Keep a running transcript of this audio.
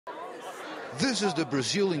This is the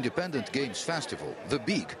Brazil Independent Games Festival, the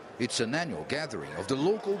BIG. It's an annual gathering of the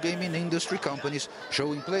local gaming industry companies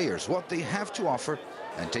showing players what they have to offer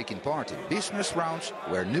and taking part in business rounds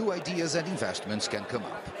where new ideas and investments can come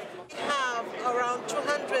up. We have around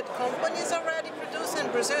 200 companies already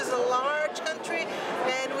producing. Brazil is a large country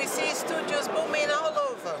and we see studios booming all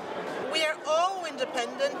over. We are all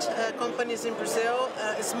independent companies in Brazil,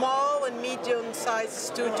 small and medium-sized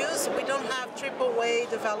studios. We don't have AAA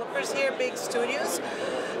developers here, big studios.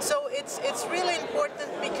 So it's really important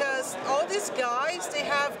because all these guys, they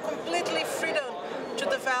have completely freedom to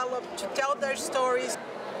develop, to tell their stories.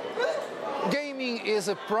 Gaming is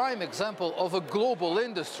a prime example of a global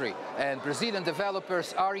industry, and Brazilian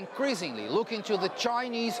developers are increasingly looking to the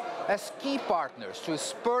Chinese as key partners to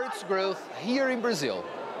spur its growth here in Brazil.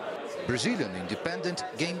 Brazilian independent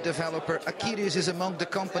game developer Aquiles is among the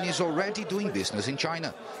companies already doing business in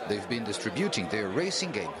China. They've been distributing their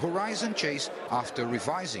racing game Horizon Chase after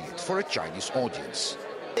revising it for a Chinese audience.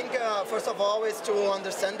 I think first of all is to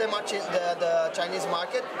understand the Chinese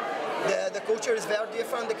market. The culture is very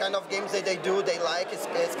different. The kind of games that they do, they like, is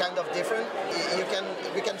kind of different.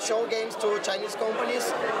 We can show games to Chinese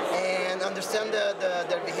companies and understand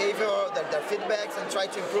their behavior, their feedbacks, and try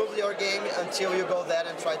to improve your game until you go there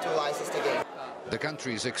and try to license the game. The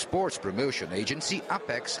country's exports promotion agency,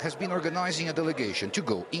 Apex, has been organizing a delegation to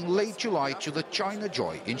go in late July to the China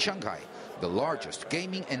Joy in Shanghai, the largest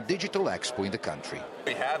gaming and digital expo in the country.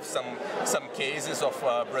 We have some cases of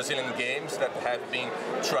Brazilian games that have been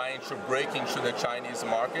trying to break into the Chinese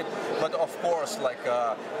market, but of course,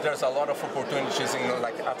 there's a lot of opportunities in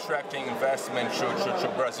attracting investment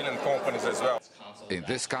to Brazilian companies as well. In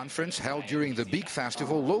this conference held during the big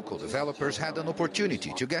festival, local developers had an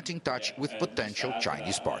opportunity to get in touch with potential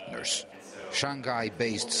Chinese partners.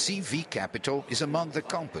 Shanghai-based CV Capital is among the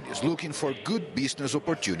companies looking for good business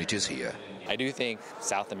opportunities here. I do think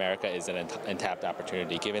South America is an untapped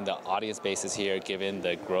opportunity, given the audience bases here, given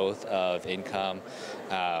the growth of income.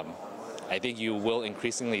 I think you will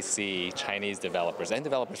increasingly see Chinese developers and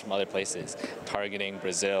developers from other places targeting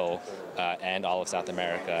Brazil and all of South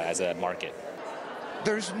America as a market.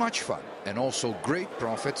 There's much fun and also great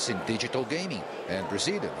profits in digital gaming, and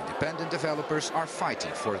Brazilian independent developers are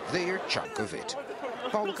fighting for their chunk of it.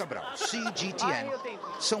 Cabral, CGTN,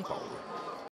 Sao Paulo.